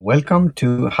Welcome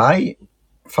to High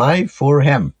Five for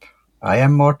Hemp. I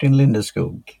am Martin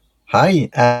Lindeskog. Hi,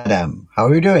 Adam. How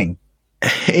are you doing?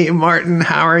 Hey, Martin,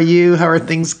 how are you? How are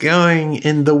things going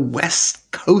in the west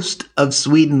coast of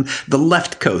Sweden? The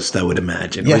left coast, I would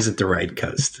imagine. Or is it the right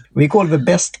coast? We call the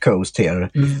best coast here.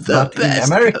 But in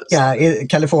America,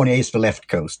 California is the left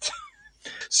coast.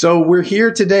 So we're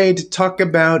here today to talk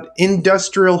about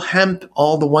industrial hemp,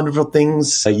 all the wonderful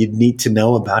things you'd need to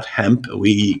know about hemp.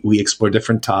 We explore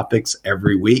different topics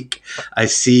every week. I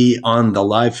see on the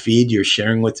live feed you're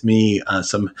sharing with me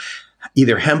some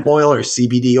either hemp oil or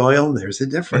CBD oil. There's a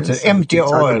difference. It's an empty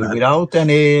oil without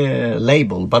any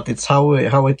label, but it's how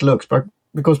it looks. But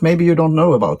because maybe you don't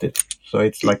know about it, so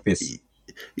it's like this.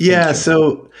 Yeah,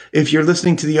 so if you're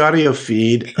listening to the audio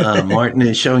feed, Martin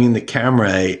is showing in the camera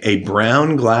a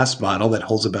brown glass bottle that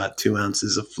holds about 2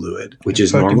 ounces of fluid, which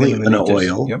is normally an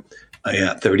oil. Yep.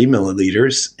 30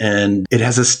 milliliters, and it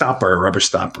has a rubber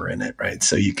stopper in it, right?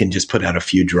 So you can just put out a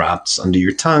few drops under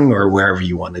your tongue or wherever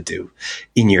you want to do,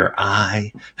 in your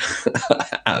eye.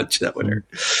 Ouch, that would hurt.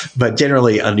 But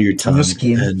generally under your tongue. On your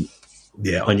skin. And,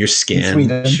 on your skin. In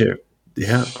Sweden. Sure.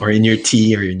 Yeah, or in your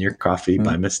tea or in your coffee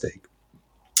by mistake.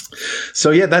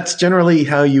 So that's generally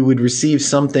how you would receive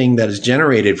something that is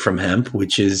generated from hemp,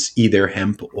 which is either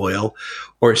hemp oil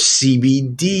or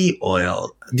CBD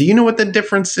oil. Do you know what the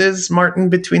difference is, Martin,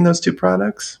 between those two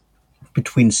products?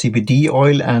 Between CBD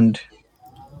oil and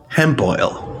hemp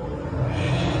oil.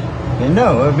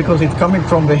 No, because it's coming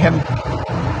from the hemp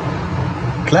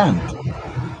plant.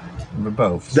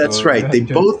 Both. That's right. They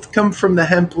both come from the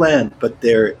hemp plant, but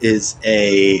there is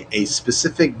a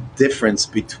specific difference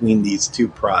between these two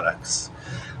products.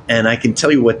 And I can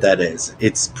tell you what that is.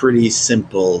 It's pretty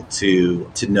simple to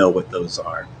know what those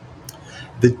are.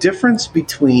 The difference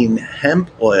between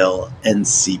hemp oil and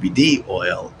CBD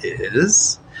oil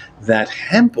is that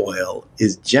hemp oil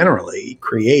is generally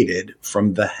created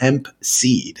from the hemp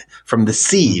seed, from the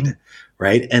seed,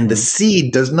 right? And the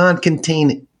seed does not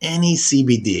contain any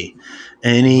CBD,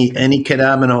 any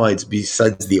cannabinoids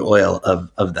besides the oil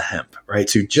of the hemp, right?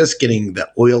 So you're just getting the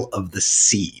oil of the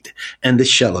seed and the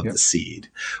shell of the seed.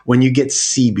 When you get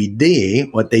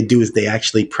CBD, what they do is they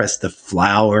actually press the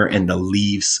flower and the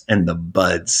leaves and the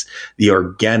buds, the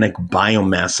organic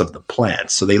biomass of the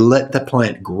plant. So they let the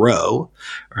plant grow,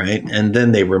 right? And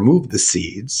then they remove the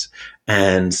seeds.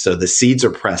 And so the seeds are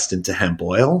pressed into hemp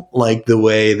oil, like the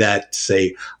way that,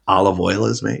 say, olive oil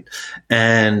is made,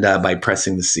 and by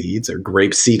pressing the seeds, or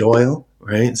grapeseed oil,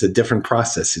 right? It's a different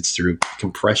process. It's through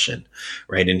compression,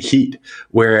 right, and heat.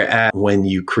 Whereas when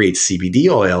you create CBD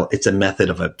oil, it's a method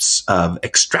of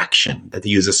extraction that they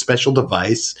use a special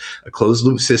device, a closed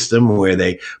loop system where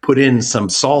they put in some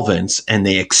solvents and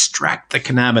they extract the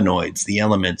cannabinoids, the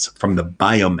elements from the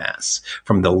biomass,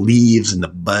 from the leaves and the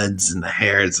buds and the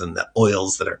hairs and the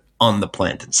oils that are on the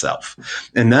plant itself.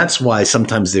 And that's why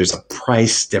sometimes there's a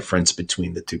price difference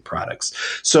between the two products.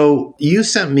 So you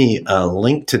sent me a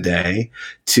link today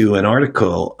to an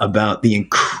article about the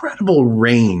incredible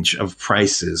range of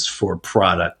prices for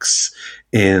products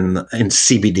in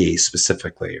CBD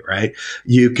specifically, right?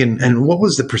 You can, and what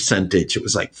was the percentage? It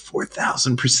was like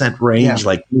 4,000% range.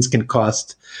 Like these can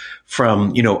cost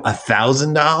from,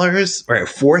 $1,000 or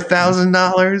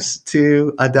 $4,000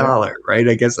 to $1, right?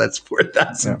 I guess that's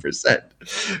 4,000%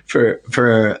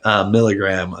 for a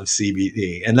milligram of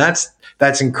CBD. And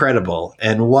that's incredible.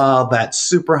 And while that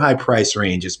super high price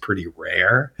range is pretty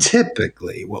rare,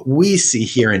 typically what we see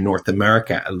here in North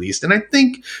America, at least, and I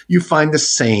think you find the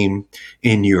same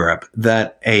in Europe,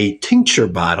 that a tincture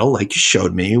bottle, like you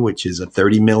showed me, which is a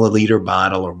 30 milliliter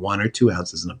bottle or 1 or 2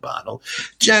 ounces in a bottle,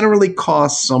 generally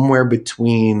costs somewhere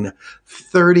between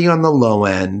 30 on the low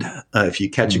end, if you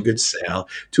catch a good sale,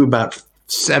 to about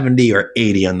 70 or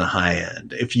 80 on the high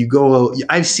end. If you go,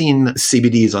 I've seen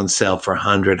CBDs on sale for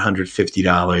 $100,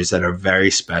 $150 that are very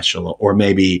special, or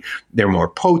maybe they're more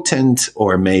potent,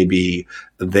 or maybe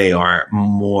they are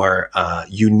more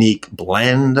unique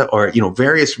blend, or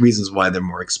various reasons why they're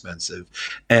more expensive.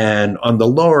 And on the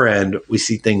lower end, we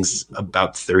see things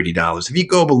about $30. If you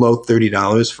go below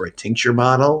 $30 for a tincture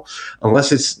bottle,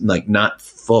 unless it's like not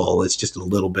full, it's just a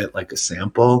little bit like a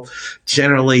sample,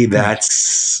 generally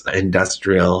that's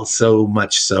industrial, so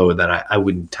much so that I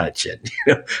wouldn't touch it.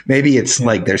 Maybe it's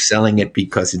like they're selling it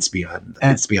because it's beyond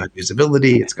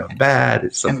usability, it's gone bad,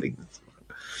 it's something.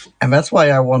 And that's why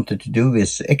I wanted to do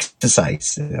this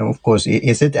exercise. Of course,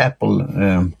 is it apple?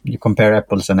 You compare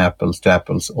apples and apples to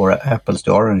apples, or apples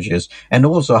to oranges. And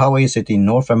also, how is it in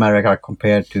North America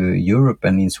compared to Europe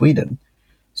and in Sweden?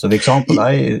 So the example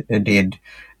I did,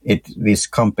 this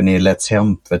company, Let's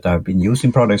Hemp, that I've been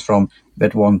using products from,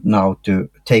 that want now to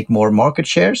take more market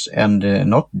shares and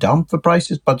not dump the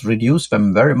prices, but reduce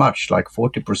them very much, like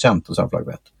 40% or something like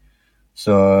that.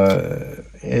 So,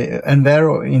 and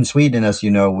there in Sweden, as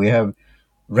you know, we have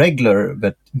regular,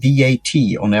 but VAT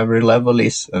on every level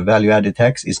is value-added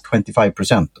tax is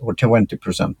 25% or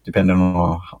 20%, depending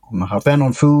on how. Then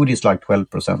on food, it's like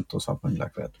 12% or something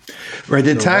like that. Right.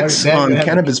 The tax on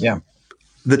cannabis. Yeah.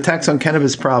 The tax on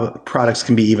cannabis products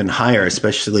can be even higher,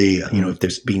 especially, if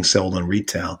they're being sold on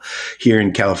retail. Here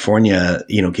in California,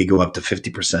 could go up to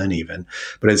 50% even,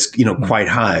 but it's, quite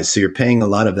high. So you're paying a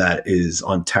lot of that is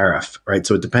on tariff, right?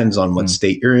 So it depends on what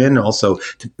state you're in. Also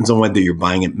depends on whether you're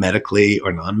buying it medically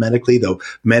or non-medically, though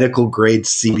medical grade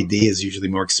CBD is usually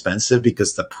more expensive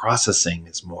because the processing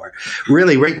is more.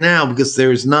 Really right now, because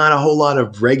there's not a whole lot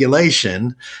of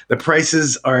regulation, the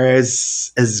prices are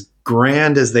as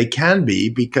grand as they can be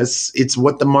because it's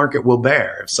what the market will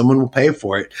bear. Someone will pay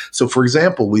for it. So, for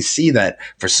example, we see that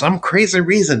for some crazy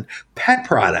reason, pet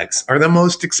products are the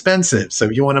most expensive. So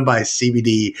if you want to buy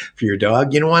CBD for your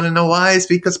dog, you don't want to know why? It's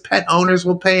because pet owners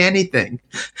will pay anything.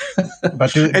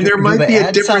 But and there might be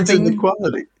a difference in the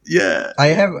quality. Yeah. I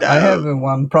have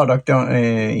one product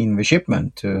in the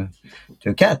shipment to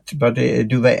cat, but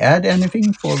do they add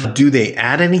anything for them? Do they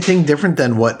add anything different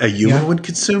than what a human would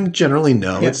consume? Generally,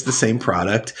 no. Yeah. It's the same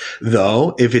product.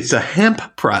 Though, if it's hemp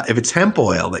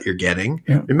oil that you're getting,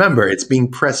 remember, it's being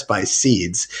pressed by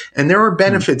seeds. And there are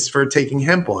benefits for taking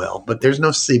hemp oil, but there's no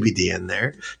CBD in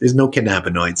there. There's no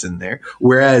cannabinoids in there.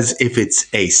 Whereas if it's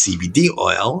a CBD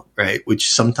oil, right,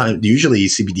 which usually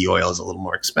CBD oil is a little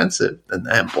more expensive than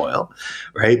the hemp oil,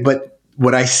 right? But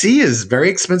what I see is very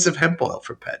expensive hemp oil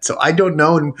for pets. So I don't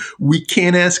know, and we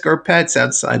can't ask our pets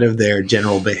outside of their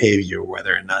general behavior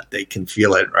whether or not they can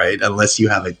feel it, right? Unless you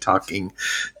have a talking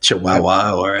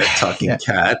chihuahua or a talking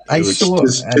cat.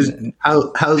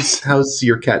 How's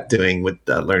your cat doing with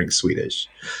learning Swedish?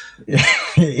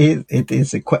 It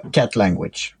is a cat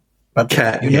language. But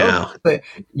cat,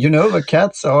 the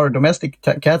cats are domestic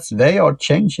cats. They are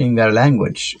changing their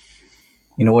language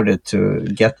in order to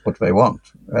get what they want.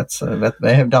 That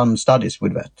they have done studies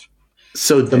with that.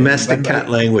 So domestic cat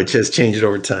language has changed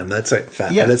over time. That's a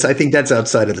fact. Yeah. I think that's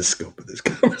outside of the scope of this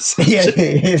conversation.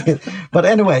 Yeah. But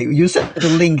anyway, you sent the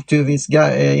link to this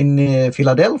guy in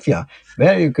Philadelphia,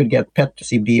 where you could get pet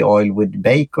CBD oil with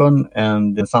bacon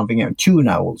and something else,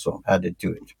 tuna also added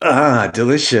to it. Ah,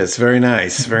 delicious. Very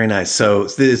nice. Very nice. So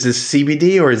is this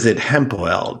CBD or is it hemp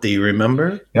oil? Do you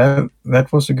remember? Yeah,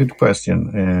 that was a good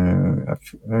question.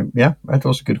 That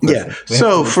was a good question. Yeah.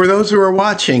 So for those who are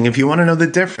watching, if you want to know the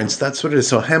difference, that's what it is.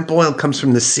 So hemp oil comes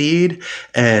from the seed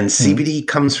and CBD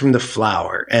comes from the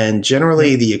flower. And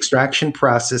generally the extraction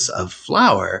process of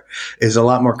flower is a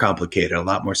lot more complicated, a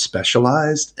lot more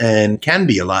specialized, and can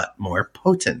be a lot more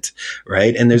potent,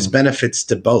 right? And there's benefits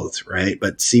to both, right?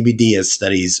 But CBD, as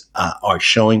studies are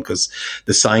showing, because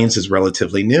the science is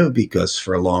relatively new, because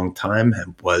for a long time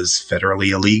hemp was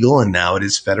federally illegal, and now it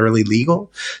is federally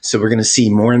legal. So we're going to see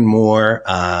more and more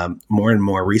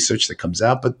research that comes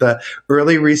out. But the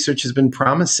early research has been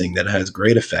promising that it has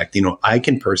great effect. I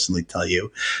can personally tell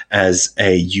you, as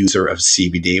a user of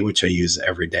CBD, which I use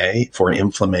every day for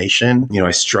inflammation,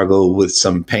 I struggle with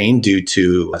some pain due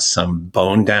to some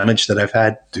bone damage that I've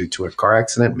had due to a car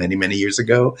accident many, many years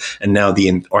ago. And now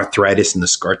the arthritis and the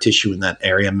scar tissue in that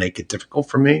area make it difficult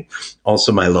for me.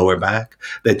 Also my lower back,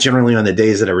 that generally on the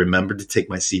days that I remember to take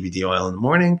my CBD oil in the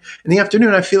morning, in the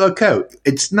afternoon, I feel okay.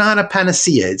 It's not a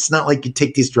panacea. It's not like you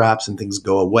take these drops and things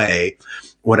go away.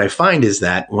 What I find is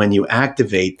that when you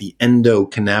activate the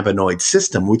endocannabinoid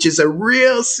system, which is a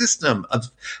real system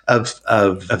of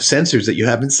sensors that you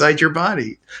have inside your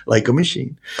body, like a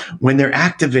machine, when they're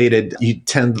activated, you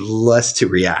tend less to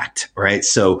react, right?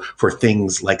 So for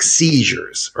things like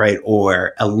seizures, right,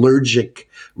 or allergic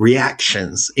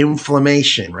reactions,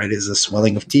 inflammation, right, is a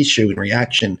swelling of tissue in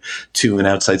reaction to an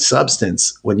outside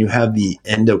substance. When you have the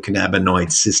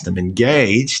endocannabinoid system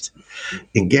engaged,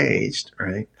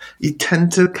 right, you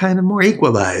tend to kind of more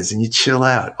equalize and you chill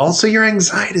out. Also, your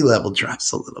anxiety level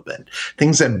drops a little bit.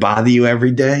 Things that bother you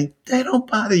every day, they don't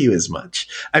bother you as much.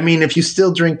 I mean, if you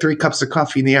still drink 3 cups of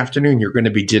coffee in the afternoon, you're going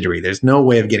to be jittery. There's no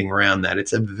way of getting around that.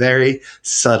 It's a very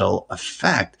subtle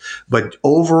effect. But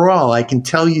overall, I can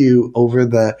tell you over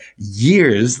the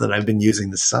years that I've been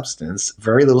using the substance,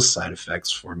 very little side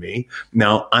effects for me.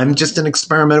 Now, I'm just an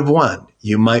experiment of one.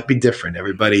 You might be different.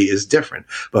 Everybody is different.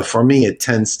 But for me, it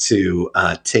tends to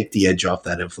take the edge off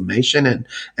that inflammation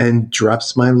and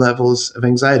drops my levels of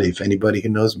anxiety. If anybody who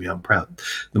knows me, I'm proud.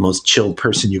 The most chill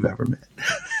person you've ever met.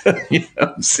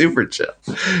 I'm super chill,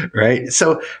 right?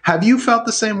 So have you felt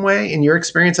the same way in your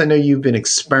experience? I know you've been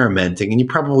experimenting and you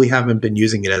probably haven't been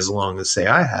using it as long as, say,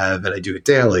 I have, and I do it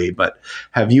daily. But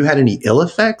have you had any ill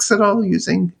effects at all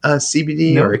using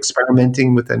CBD or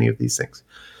experimenting with any of these things?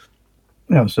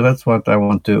 No, so that's what I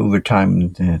want to over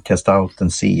time test out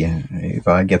and see if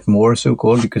I get more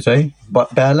so-called, you could say,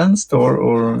 balanced or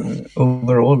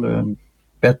overall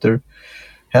better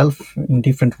health in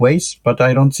different ways. But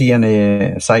I don't see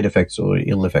any side effects or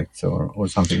ill effects or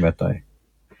something that I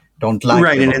don't like.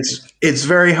 Right, and it's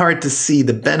very hard to see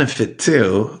the benefit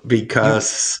too,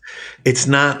 because it's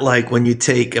not like when you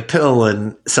take a pill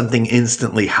and something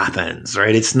instantly happens,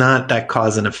 right? It's not that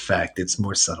cause and effect. It's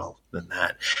more subtle than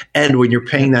that. And when you're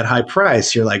paying that high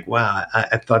price, you're like, wow,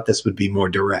 I thought this would be more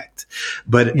direct.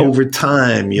 But over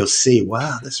time, you'll see,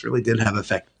 wow, this really did have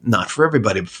effect. Not for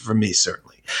everybody, but for me,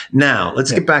 certainly. Now,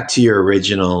 let's get back to your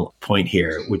original point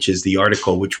here, which is the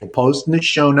article, which we'll post in the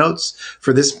show notes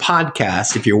for this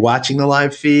podcast. If you're watching the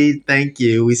live feed, thank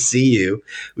you. We see you.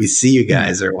 We see you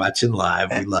guys are watching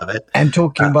live. We love it. And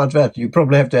talking about that, you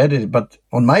probably have to edit it, but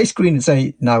on my screen it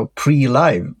say now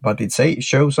pre-live, but it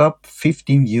shows up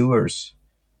 15 viewers.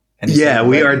 Yeah,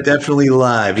 we are definitely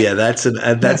live. Yeah, that's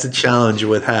a challenge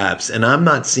with Haps. And I'm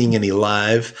not seeing any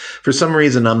live. For some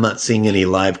reason, I'm not seeing any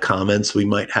live comments. We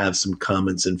might have some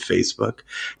comments in Facebook.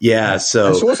 Yeah, so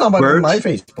I saw somebody on my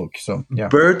Facebook. So yeah.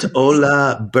 Bert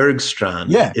Ola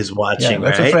Bergstrand is watching,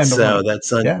 that's right? A friend so of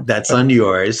mine. that's on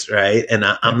yours, right? And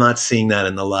I'm not seeing that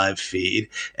in the live feed.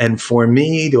 And for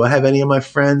me, do I have any of my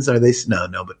friends? Are they?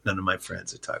 No, but none of my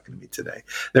friends are talking to me today.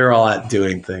 They're all out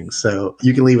doing things. So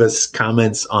you can leave us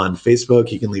comments on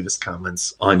Facebook. You can leave us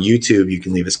comments on YouTube. You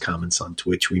can leave us comments on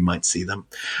Twitch. We might see them.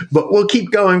 But we'll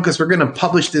keep going because we're going to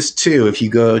publish this too. If you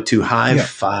go to Hive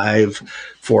 5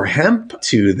 for Hemp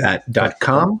to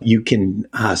that.com, you can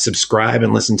subscribe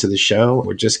and listen to the show.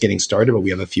 We're just getting started, but we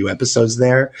have a few episodes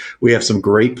there. We have some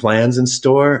great plans in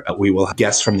store. We will have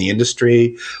guests from the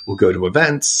industry. We'll go to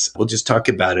events. We'll just talk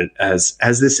about it as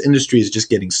this industry is just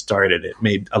getting started. It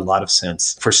made a lot of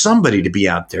sense for somebody to be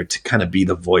out there to kind of be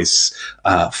the voice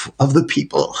of the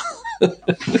people.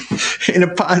 In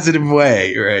a positive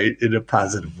way, right? In a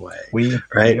positive way. We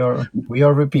are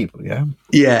the people, yeah.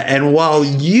 Yeah, and while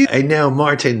I know,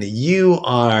 Martin, you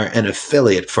are an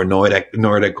affiliate for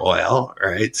Nordic Oil,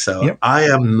 right? So I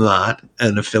am not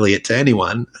an affiliate to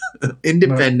anyone.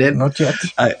 Independent. Not yet.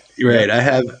 Right.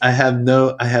 I have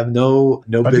no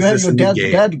but business in the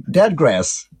game.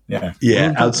 Dadgrass. Yeah.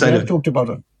 Yeah. Outside of talked about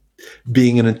it.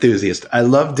 Being an enthusiast. I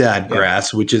love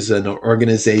Dadgrass, which is an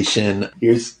organization.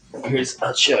 Here's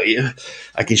I'll show you.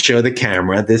 I can show the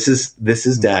camera. This is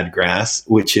Dadgrass,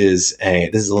 which is a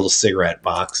little cigarette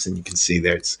box, and you can see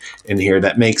there it's in here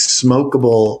that makes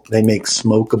smokable. They make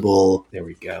smokable. There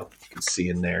we go. You can see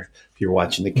in there if you're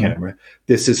watching the camera.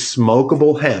 This is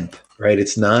smokable hemp. Right,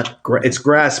 it's not. It's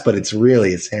grass, but it's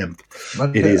hemp.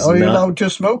 But you allowed to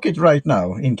smoke it right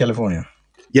now in California?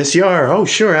 Yes, you are. Oh,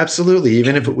 sure, absolutely.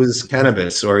 Even if it was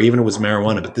cannabis or even if it was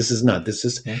marijuana, but this is not. This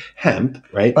is hemp,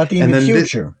 right? But in the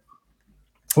future,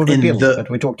 for the bill that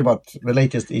we talked about, the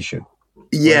latest issue.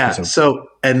 Yeah. So,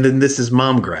 and then this is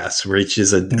mom grass, which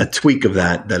is a tweak of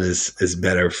that is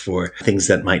better for things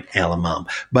that might ail a mom.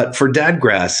 But for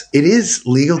Dadgrass, it is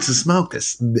legal to smoke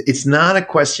this. It's not a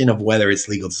question of whether it's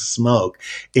legal to smoke.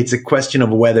 It's a question of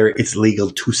whether it's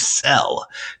legal to sell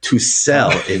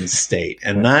in state.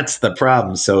 And that's the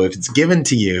problem. So if it's given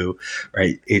to you,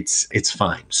 right, it's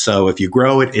fine. So if you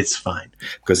grow it, it's fine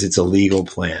because it's a legal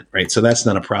plant, right? So that's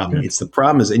not a problem. It's the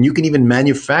problem is, and you can even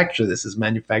manufacture this as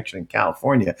manufactured in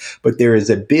California, but there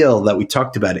is a bill that we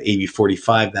talked about, AB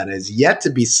 45, that is yet to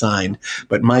be signed,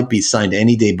 but might be signed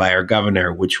any day by our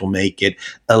governor, which will make it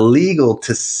illegal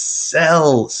to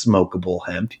sell smokable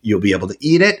hemp. You'll be able to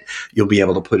eat it. You'll be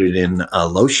able to put it in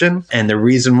lotion. And the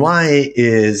reason why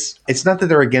is it's not that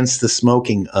they're against the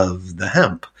smoking of the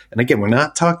hemp. And again, we're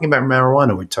not talking about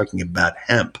marijuana. We're talking about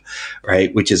hemp,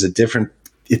 right? Which is a different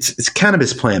It's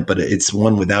cannabis plant, but it's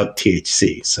one without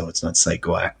THC, so it's not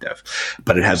psychoactive,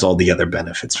 but it has all the other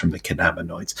benefits from the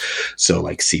cannabinoids, so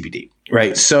like CBD,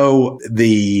 right? So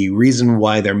the reason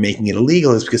why they're making it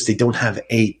illegal is because they don't have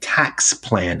a tax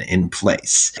plan in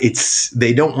place.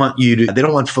 They don't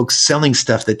want folks selling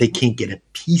stuff that they can't get a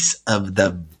piece of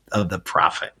of the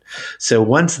profit. So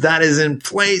once that is in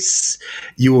place,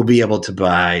 you will be able to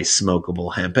buy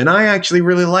smokable hemp. And I actually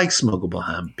really like smokable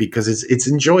hemp because it's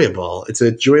enjoyable. It's an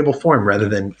enjoyable form rather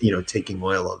than, taking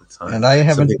oil all the time. And I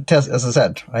haven't tested, as I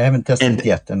said, I haven't tested it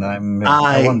yet, and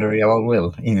I wonder if I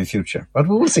will in the future. But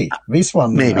we will see. This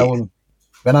one, maybe.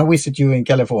 When I visit you in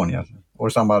California or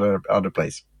some other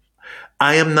place.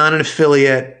 I am not an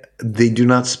affiliate. They do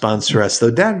not sponsor us,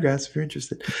 though. Dadgrass, if you're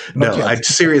interested. No,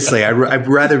 seriously, I'd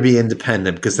rather be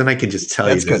independent because then I can just tell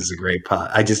this is a great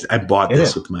pot. I bought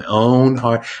this with my own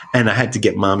heart, and I had to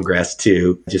get Momgrass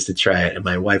too just to try it. And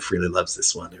my wife really loves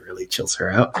this one; it really chills her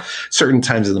out. Certain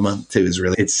times of the month too is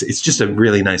really it's just a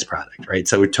really nice product, right?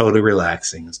 So we're totally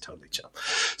relaxing. It's totally chill.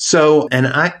 So, and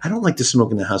I don't like to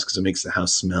smoke in the house because it makes the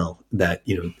house smell and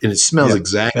it smells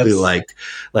exactly like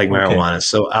marijuana.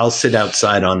 So I'll sit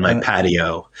outside on my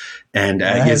patio. And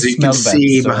as you can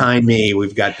see behind me,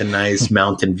 we've got the nice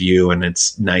mountain view, and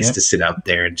it's nice to sit out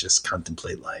there and just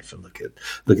contemplate life and look at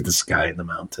the sky and the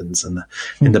mountains and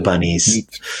the bunnies.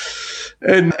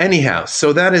 And anyhow,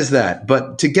 so that is that.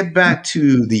 But to get back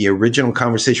to the original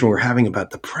conversation we were having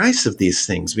about the price of these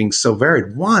things being so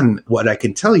varied, one, what I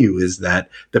can tell you is that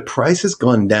the price has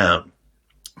gone down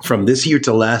from this year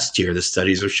to last year. The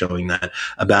studies are showing that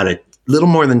about a little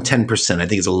more than 10%. I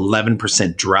think it's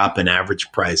 11% drop in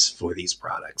average price for these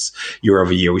products year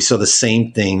over year. We saw the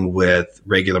same thing with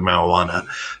regular marijuana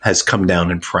has come down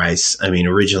in price. I mean,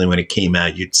 originally when it came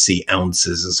out, you'd see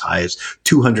ounces as high as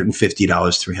 $250,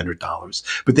 $300,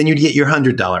 but then you'd get your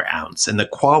 $100 ounce, and the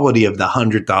quality of the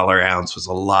 $100 ounce was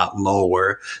a lot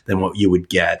lower than what you would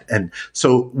get. And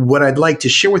so what I'd like to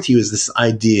share with you is this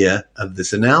idea of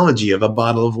this analogy of a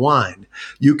bottle of wine.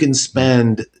 You can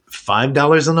spend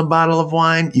 $5 on a bottle of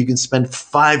wine, you can spend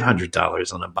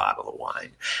 $500 on a bottle of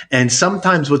wine. And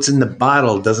sometimes what's in the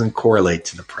bottle doesn't correlate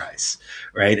to the price,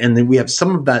 right? And then we have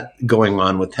some of that going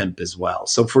on with hemp as well.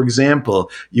 So for example,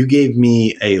 you gave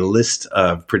me a list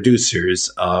of producers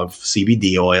of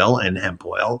CBD oil and hemp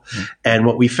oil. Mm-hmm. And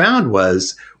what we found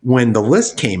was when the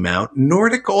list came out,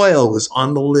 Nordic Oil was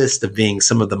on the list of being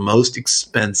some of the most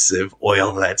expensive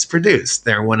oil that's produced.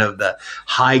 They're one of the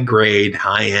high grade,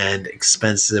 high end,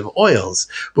 expensive oils.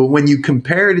 But when you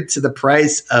compared it to the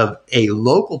price of a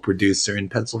local producer in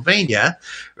Pennsylvania,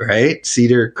 right?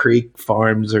 Cedar Creek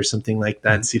Farms or something like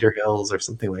that, Cedar Hills or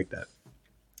something like that,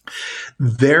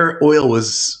 their oil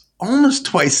was almost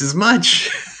twice as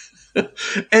much.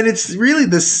 And it's really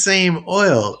the same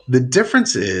oil. The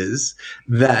difference is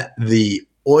that the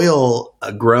oil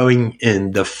growing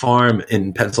in the farm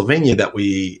in Pennsylvania that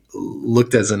we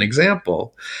looked as an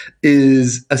example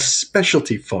is a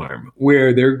specialty farm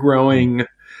where they're growing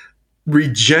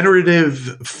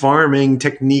regenerative farming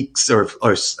techniques or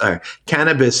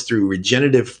cannabis through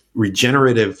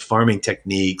regenerative farming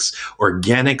techniques,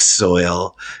 organic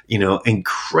soil,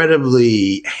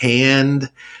 incredibly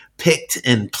hand picked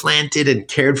and planted and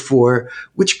cared for,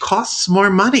 which costs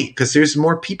more money because there's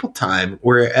more people time.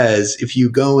 Whereas if you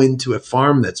go into a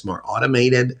farm that's more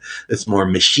automated, that's more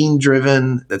machine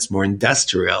driven, that's more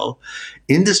industrial,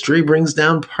 industry brings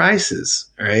down prices,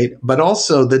 right? But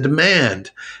also the demand,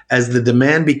 as the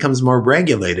demand becomes more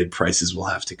regulated, prices will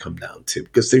have to come down too,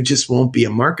 because there just won't be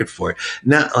a market for it.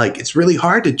 Not like it's really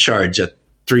hard to charge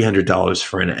 $300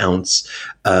 for an ounce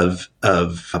of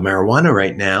marijuana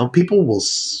right now. People will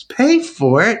pay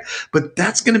for it, but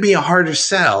that's going to be a harder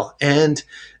sell. And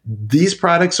these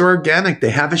products are organic. They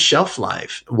have a shelf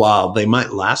life. While they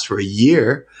might last for a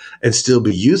year and still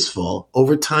be useful,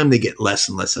 over time they get less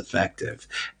and less effective.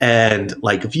 And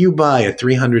like if you buy a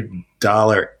 $300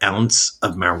 ounce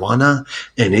of marijuana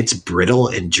and it's brittle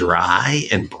and dry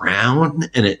and brown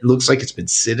and it looks like it's been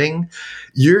sitting,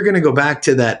 you're going to go back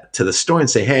to the store and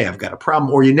say, hey, I've got a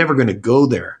problem, or you're never going to go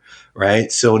there.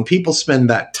 Right. So when people spend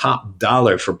that top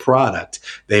dollar for product,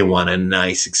 they want a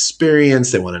nice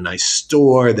experience. They want a nice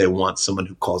store. They want someone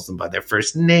who calls them by their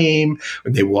first name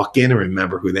when they walk in and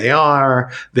remember who they are.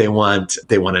 They want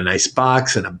a nice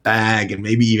box and a bag and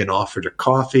maybe even offered a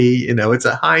coffee. It's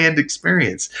a high end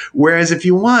experience. Whereas if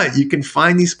you want, you can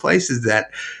find these places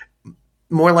that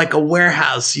more like a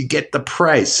warehouse, you get the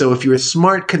price. So if you're a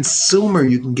smart consumer,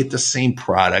 you can get the same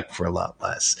product for a lot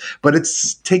less. But it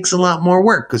takes a lot more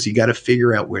work because you got to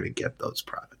figure out where to get those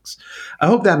products. I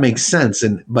hope that makes sense.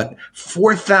 But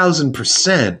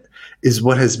 4,000% is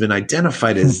what has been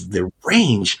identified as the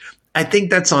range. I think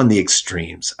that's on the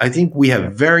extremes. I think we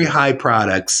have very high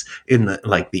products in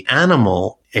the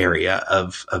animal area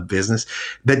of business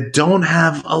that don't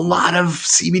have a lot of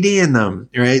CBD in them,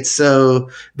 right? So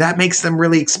that makes them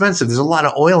really expensive. There's a lot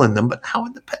of oil in them, but how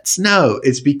would the pets know?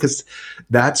 It's because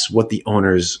that's what the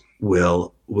owners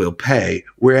will will pay.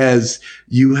 Whereas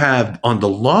you have on the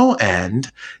low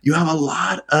end, you have a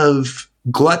lot of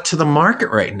glut to the market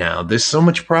right now. There's so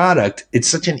much product. It's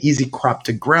such an easy crop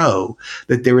to grow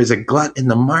that there is a glut in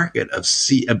the market of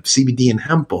CBD and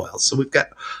hemp oil. So we've got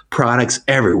products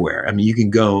everywhere. I mean, you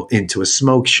can go into a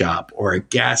smoke shop or a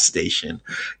gas station.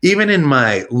 Even in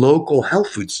my local health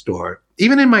food store,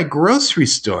 even in my grocery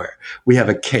store, we have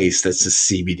a case that's a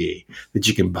CBD that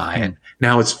you can buy it.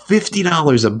 Now it's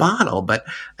 $50 a bottle, but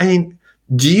I mean,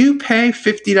 do you pay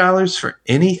 $50 for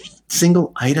any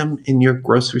single item in your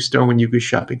grocery store when you go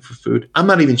shopping for food? I'm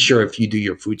not even sure if you do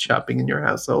your food shopping in your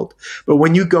household, but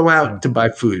when you go out to buy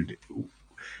food,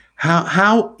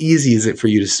 how easy is it for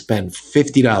you to spend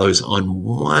 $50 on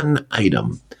one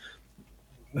item?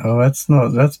 Oh,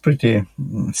 that's pretty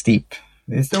steep.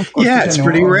 It's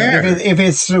pretty rare. If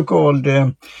it's so-called,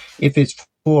 if it's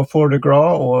for the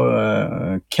gras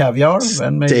or caviar,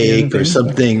 then maybe steak or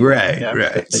something,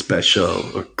 right, special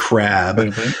or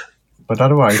crab. But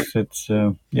otherwise, it's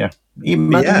Even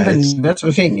that's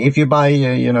the thing. If you buy,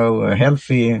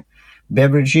 healthy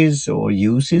beverages or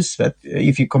juices, that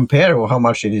if you compare how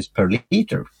much it is per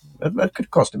liter, that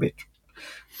could cost a bit.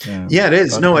 It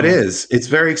is. It is. It's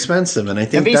very expensive, and I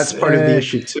think that's part of the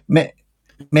issue too.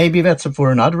 Maybe that's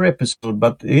for another episode,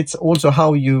 but it's also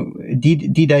how you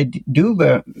did I do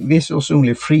this was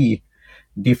only 3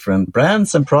 different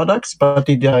brands and products, but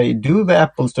did I do the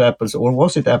apples to apples or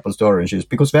was it apples to oranges?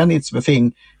 Because then it's the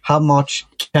thing, how much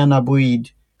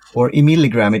cannabinoid or in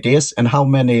milligram it is and how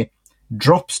many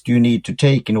drops do you need to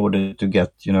take in order to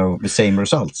get, the same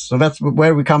results. So that's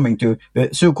where we're coming to the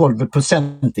so-called the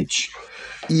percentage.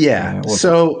 Yeah.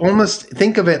 So almost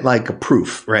think of it like a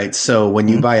proof, right? So when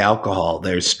you buy alcohol,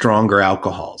 there's stronger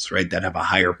alcohols, right? That have a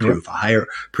higher proof, a higher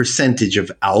percentage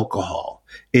of alcohol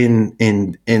in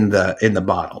the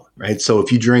bottle, right? So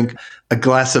if you drink a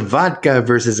glass of vodka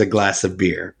versus a glass of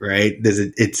beer, right? There's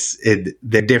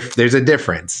a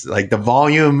difference. Like the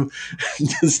volume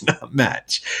does not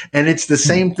match. And it's the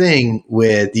same thing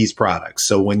with these products.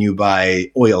 So when you buy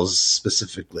oils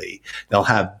specifically, they'll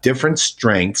have different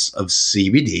strengths of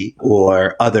CBD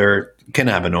or other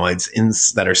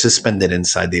cannabinoids that are suspended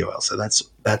inside the oil. So that's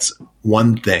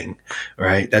one thing,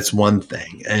 right? That's one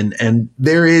thing. And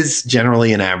there is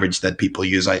generally an average that people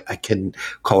use. I can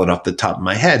call it off the top of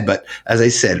my head, but as I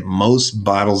said, most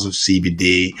bottles of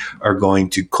CBD are going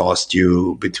to cost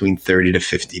you between $30 to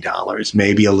 $50,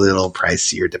 maybe a little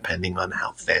pricier depending on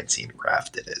how fancy and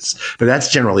craft it is. But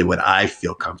that's generally what I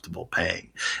feel comfortable paying.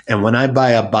 And when I buy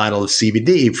a bottle of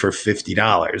CBD for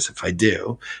 $50, if I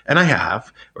do, and I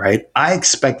have, right, I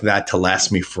expect that to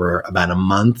last me for about a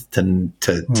month to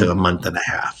a month and a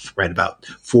half, right? About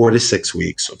 4 to 6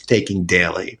 weeks of taking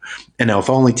daily. And now if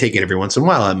I only take it every once in a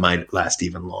while, it might last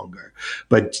even longer.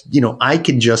 But, I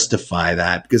can justify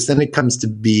that because then it comes to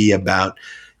be about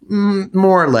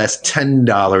more or less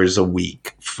 $10 a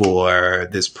week for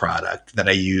this product that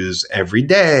I use every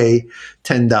day.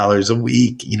 $10 a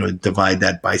week, divide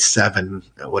that by 7.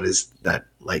 What is that?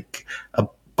 Like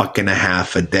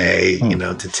 $1.50 a day,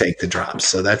 to take the drops.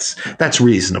 So that's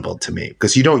reasonable to me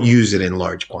because you don't use it in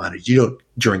large quantities. You don't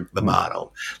drink the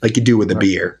bottle like you do with a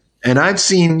beer. And I've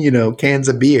seen, cans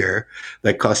of beer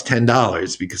that cost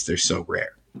 $10 because they're so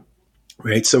rare.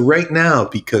 Right. So right now,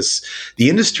 because the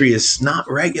industry is not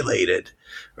regulated,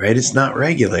 right? It's not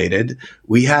regulated.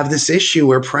 We have this issue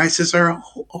where prices are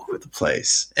all over the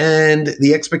place. And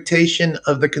the expectation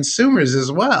of the consumers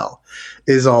as well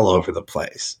is all over the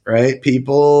place, right?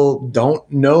 People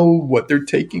don't know what they're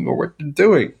taking or what they're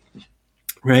doing.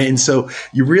 Right. And so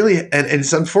you really, and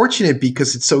it's unfortunate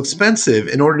because it's so expensive.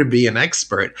 In order to be an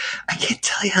expert, I can't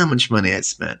tell you how much money I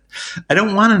spent. I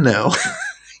don't want to know.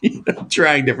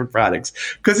 Trying different products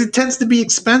because it tends to be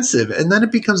expensive, and then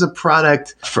it becomes a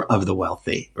product of the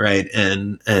wealthy, right?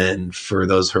 And for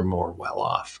those who are more well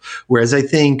off. Whereas I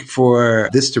think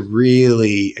for this to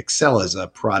really excel as a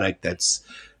product that's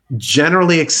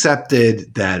generally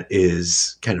accepted, that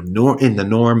is kind of in the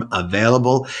norm,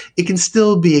 available, it can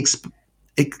still be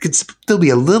it could still be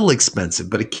a little expensive,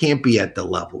 but it can't be at the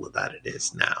level that it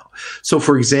is now. So,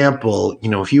 for example,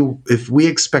 if we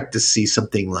expect to see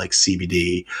something like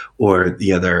CBD or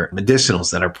the other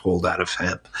medicinals that are pulled out of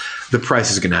hemp, the price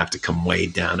is going to have to come way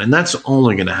down. And that's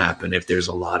only going to happen if there's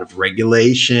a lot of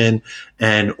regulation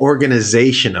and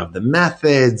organization of the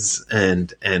methods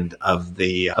and of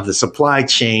the supply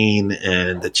chain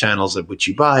and the channels at which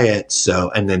you buy it.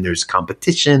 So, and then there's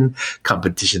competition.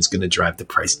 Competition's going to drive the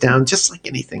price down, just like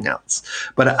anything else.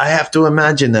 But I have to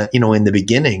imagine that, in the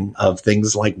beginning of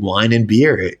things like wine and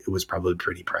beer, it was probably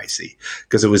pretty pricey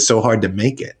because it was so hard to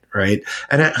make it. Right.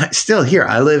 And I still here,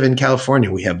 I live in California.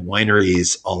 We have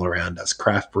wineries all around us,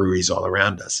 craft breweries all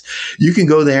around us. You can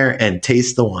go there and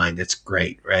taste the wine. It's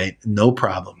great. Right. No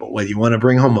problem. But when you want to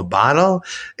bring home a bottle,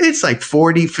 it's like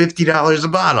 $40, $50 a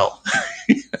bottle.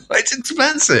 It's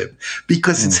expensive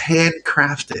because it's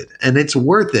handcrafted, and it's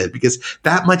worth it because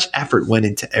that much effort went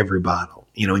into every bottle,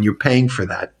 and you're paying for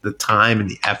that, the time and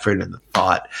the effort and the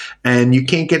thought, and you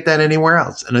can't get that anywhere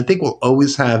else. And I think we'll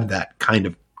always have that kind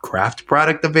of craft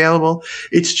product available.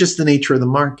 It's just the nature of the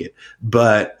market.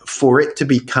 But for it to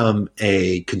become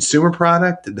a consumer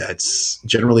product that's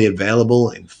generally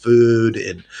available in food,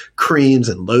 in creams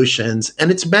and lotions, and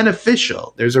it's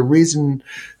beneficial, there's a reason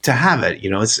to have it.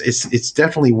 It's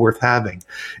definitely worth having.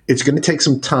 It's going to take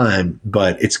some time,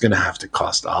 but it's going to have to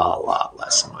cost a lot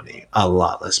less money,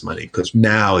 because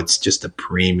now it's just a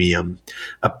premium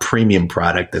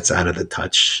product that's out of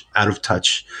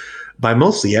touch by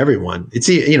mostly everyone.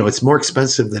 It's more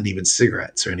expensive than even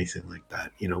cigarettes or anything like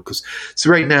that, because so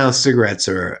right now cigarettes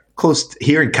are close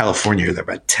here in California. They're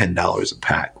about $10 a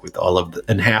pack with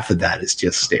and half of that is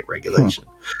just state regulation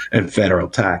and federal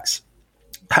tax.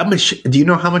 How much, do you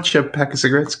know how much a pack of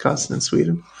cigarettes costs in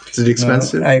Sweden? Is it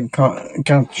expensive? No, I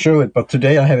can't show it, but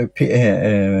today I have a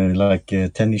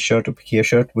tennis shirt or piqué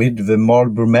shirt with the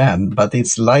Marlboro Man, but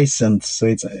it's licensed, so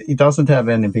it doesn't have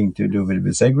anything to do with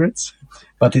the cigarettes,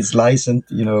 but it's licensed,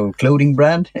 clothing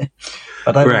brand.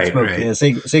 But I don't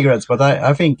smoke cigarettes, but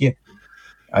I think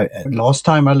last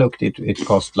time I looked, it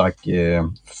cost like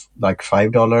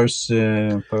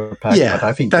 $5 per pack. Yeah, but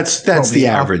I think that's the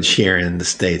average here in the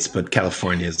States, but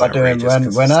California is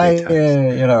outrageous. When I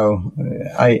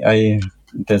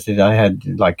tested, I had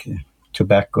like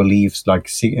tobacco leaves, like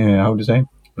how do you say,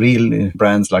 real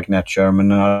brands like Nat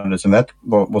Sherman and others, and that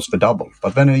was the double.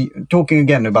 But when talking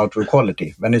again about the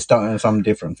quality, when it's done some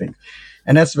different things,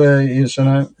 and that's where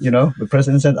the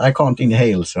president said I can't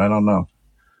inhale, so I don't know.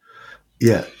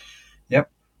 Yeah.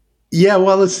 Yep. Yeah,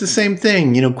 well, it's the same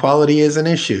thing. Quality is an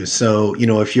issue. So,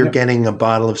 if you're getting a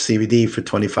bottle of CBD for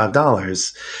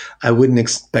 $25, I wouldn't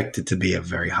expect it to be a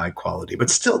very high quality,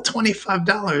 but still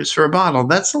 $25 for a bottle,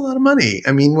 that's a lot of money.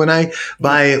 I mean, when I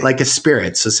buy like a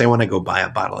spirit, so say when I go buy a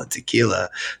bottle of tequila,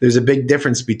 there's a big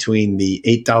difference between the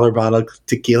 $8 bottle of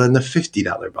tequila and the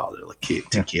 $50 bottle of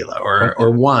tequila or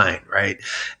wine, right?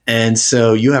 And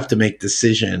so you have to make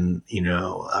decision,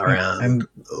 around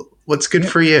what's good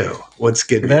for you? What's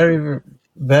good?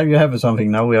 There you have something.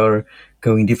 Now we are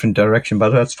going different direction,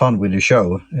 but that's fun with the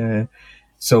show.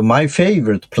 So my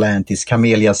favorite plant is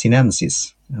Camellia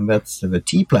sinensis, and that's the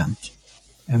tea plant.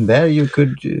 And there you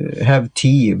could have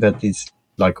tea that is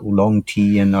like oolong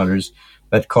tea and others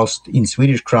that cost in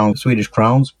Swedish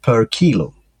crowns per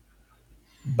kilo.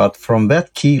 But from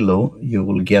that kilo, you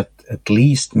will get at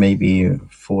least maybe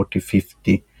 40,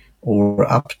 50 or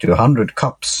up to 100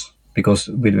 cups. Because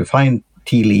with the fine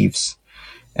tea leaves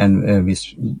and with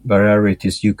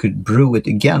varieties, you could brew it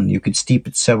again. You could steep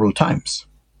it several times.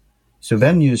 So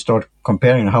then you start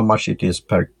comparing how much it is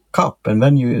per cup. And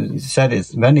then you said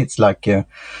then it's like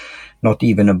not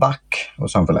even $1 or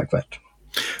something like that.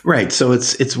 Right. So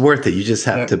it's worth it. You just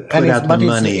have to put out the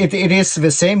money. It is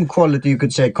the same quality, you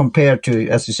could say, compared to,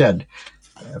 as you said,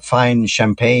 fine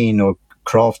champagne or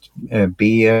craft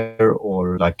beer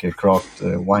or like a craft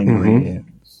winery. Mm-hmm.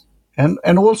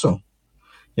 And also,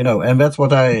 and that's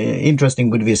what interesting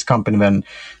with this company when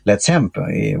Let's Hemp,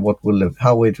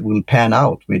 how it will pan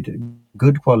out with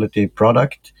good quality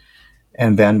product.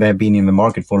 And then they've been in the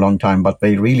market for a long time, but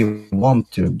they really want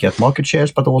to get market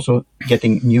shares, but also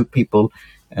getting new people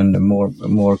and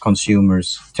more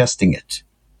consumers testing it.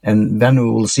 And then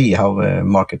we will see how the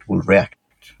market will react.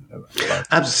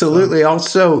 Absolutely.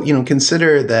 Also,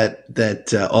 consider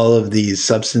that all of these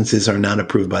substances are not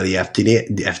approved by the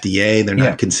FDA. They're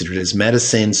not considered as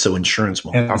medicine, so insurance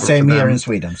won't cover same for them. here in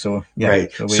Sweden. So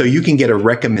right. So you can get a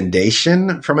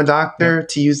recommendation from a doctor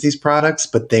to use these products,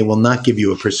 but they will not give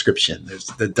you a prescription.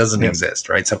 That doesn't exist,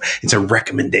 right? So it's a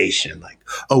recommendation, like,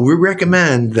 oh, we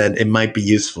recommend that it might be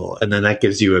useful, and then that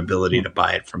gives you ability to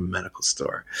buy it from a medical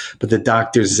store. But the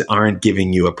doctors aren't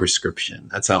giving you a prescription.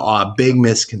 That's a big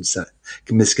misconception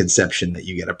that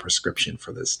you get a prescription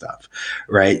for this stuff,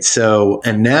 right? So,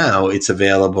 and now it's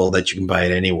available that you can buy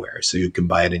it anywhere. So you can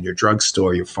buy it in your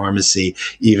drugstore, your pharmacy,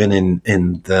 even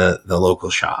in the local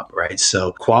shop, right?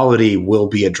 So quality will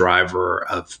be a driver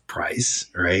of price,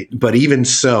 right? But even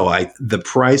so, the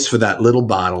price for that little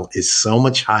bottle is so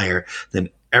much higher than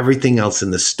everything else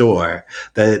in the store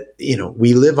that,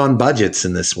 we live on budgets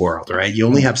in this world, right? You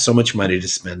only have so much money to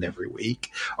spend every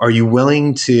week. Are you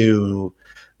willing to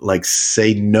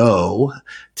say no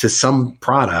to some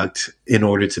product in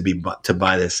order to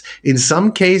buy this? In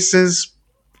some cases,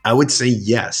 I would say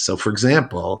yes. So for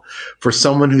example, for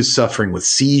someone who's suffering with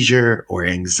seizure or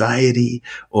anxiety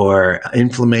or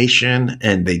inflammation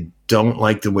and they don't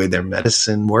like the way their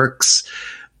medicine works,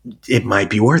 it might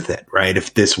be worth it, right?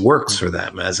 If this works for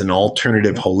them as an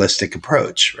alternative holistic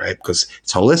approach, right? Because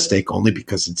it's holistic only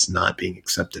because it's not being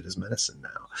accepted as medicine now.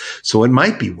 So it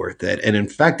might be worth it. And in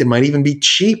fact, it might even be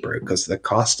cheaper because the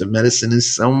cost of medicine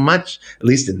is so much, at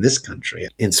least in this country.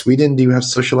 In Sweden, do you have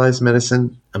socialized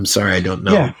medicine? I'm sorry, I don't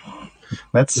know. Yeah,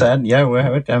 that's sad. Yeah, we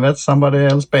have it. And that's somebody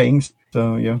else paying.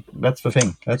 So yeah, that's the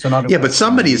thing. That's another. Yeah, but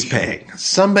somebody is paying.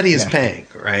 Somebody is paying,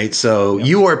 right? So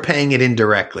you are paying it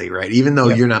indirectly, right? Even though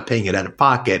you're not paying it out of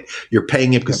pocket, you're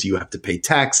paying it because you have to pay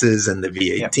taxes and the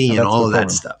VAT and all of that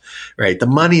stuff, right? The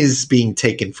money is being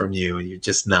taken from you, and you're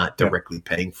just not directly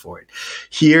paying for it.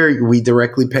 Here, we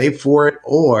directly pay for it,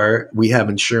 or we have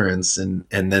insurance, and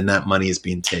then that money is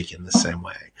being taken the same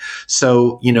way.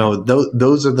 So,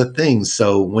 those are the things.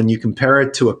 So when you compare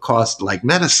it to a cost like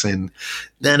medicine,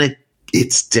 then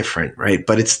it's different, right?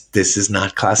 But this is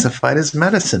not classified as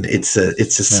medicine. It's a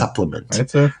supplement.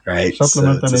 It's a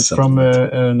supplement, and it's from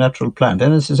a natural plant.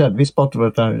 And as I said, this bottle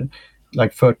was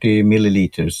like 30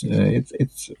 milliliters.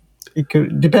 It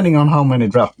could, depending on how many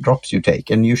drops you take,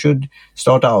 and you should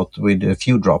start out with a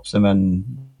few drops and then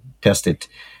test it.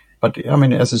 But I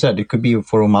mean, as I said, it could be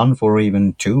for a month or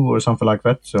even 2 or something like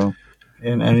that. So,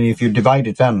 and if you divide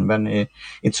it, then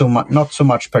it's not so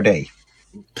much per day.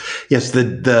 Yes,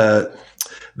 the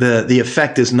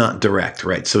effect is not direct,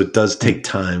 right? So it does take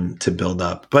time to build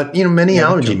up. But many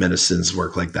allergy medicines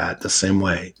work like that, the same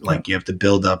way. Like you have to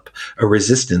build up a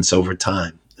resistance over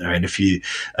time. Right.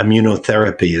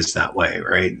 Immunotherapy is that way,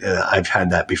 right? I've had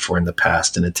that before in the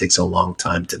past, and it takes a long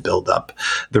time to build up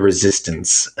the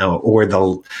resistance or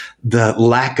the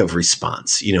lack of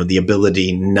response, the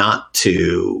ability not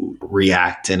to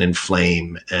react and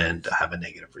inflame and have a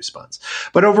negative response.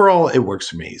 But overall, it works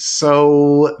for me.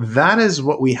 So that is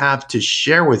what we have to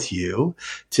share with you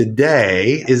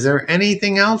today. Is there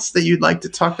anything else that you'd like to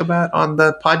talk about on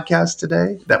the podcast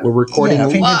today that we're recording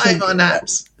live on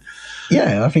apps?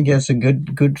 Yeah, I think that's a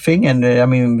good thing. And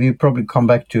we probably come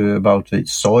back to about the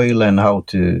soil and how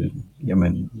to,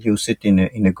 use it in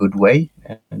a good way,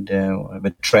 and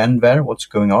the trend there, what's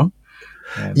going on.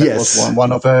 That was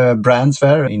one of the brands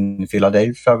there in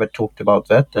Philadelphia that talked about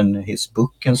that and his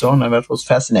book and so on, and that was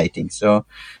fascinating. So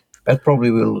that probably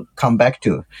will come back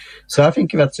to. So I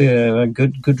think that's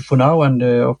good for now. And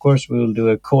of course, we'll do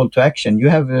a call to action. You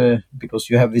have,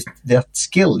 because you have that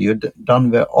skill, you've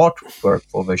done the artwork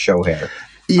for the show here.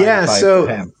 Yeah.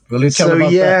 Will you tell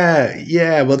about that?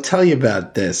 Yeah. We'll tell you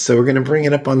about this. So we're going to bring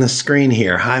it up on the screen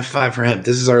here. High Five for Hemp.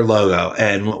 This is our logo.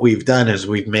 And what we've done is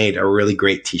we've made a really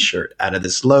great t-shirt out of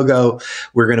this logo.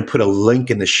 We're going to put a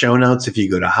link in the show notes. If you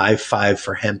go to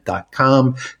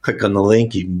highfiveforhemp.com, click on the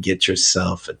link, you can get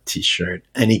yourself a t-shirt,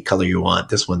 any color you want.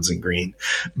 This one's in green,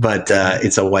 but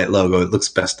it's a white logo. It looks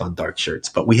best on dark shirts,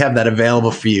 but we have that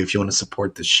available for you if you want to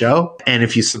support the show. And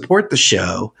if you support the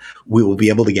show, we will be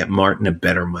able to get Martin a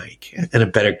better mic and a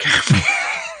better camera.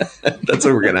 That's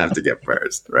what we're going to have to get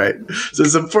first, right? So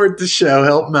support the show,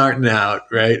 help Martin out,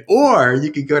 right? Or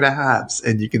you can go to Habs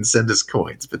and you can send us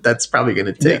coins, but that's probably going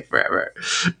to take forever,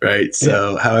 right?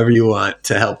 So however you want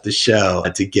to help the show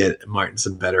to get Martin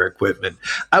some better equipment.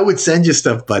 I would send you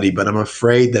stuff, buddy, but I'm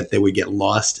afraid that they would get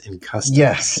lost in customs.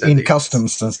 Yes, in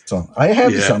customs and so on. I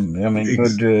have some.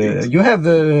 You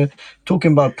have,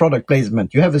 talking about product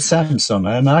placement, you have a Samsung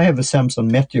and I have a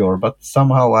Samsung Meteor, but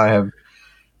somehow I have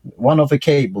one of the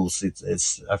cables.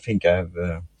 It's I think I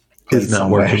have. It's not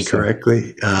working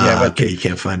correctly. Okay, you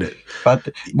can't find it. But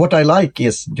what I like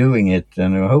is doing it,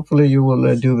 and hopefully you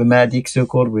will do the magic,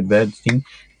 so-called, with that thing,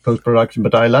 post-production.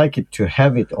 But I like it to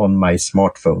have it on my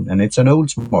smartphone, and it's an old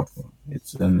smartphone.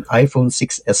 It's an iPhone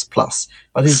 6s Plus,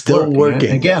 but it's still working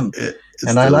again.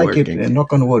 And I like it,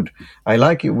 knock on wood, I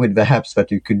like it with the apps that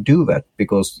you could do that,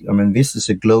 because, this is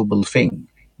a global thing.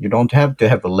 You don't have to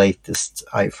have the latest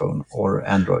iPhone or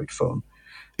Android phone.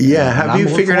 Yeah, have you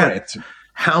figured out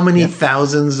how many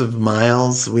thousands of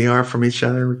miles we are from each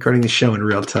other recording the show in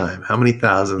real time? How many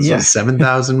thousands? Yeah.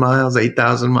 7,000 miles,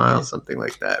 8,000 miles, something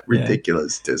like that.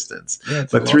 Ridiculous distance. Yeah,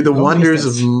 but through the wonders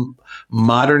of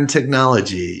Modern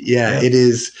technology. Yeah, it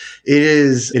is. It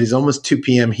is almost 2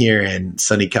 p.m. here in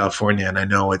sunny California, and I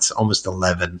know it's almost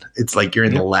 11. It's like you're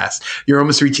in you're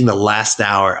almost reaching the last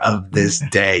hour of this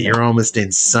day. You're almost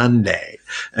in Sunday,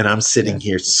 and I'm sitting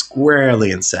here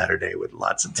squarely in Saturday with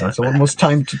lots of time. It's almost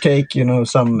time to take,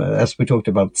 some, as we talked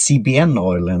about, CBN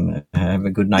oil and have a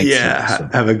good night's sleep. Yeah,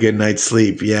 have a good night's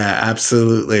sleep. Yeah,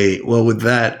 absolutely. Well, with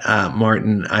that,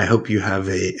 Martin, I hope you have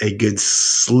a good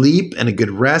sleep and a good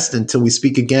rest until we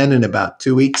speak again in about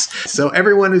 2 weeks. So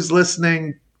everyone who's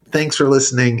listening, thanks for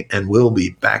listening, and we'll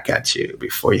be back at you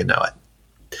before you know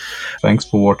it. Thanks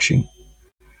for watching.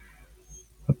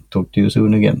 Talk to you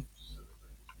soon again.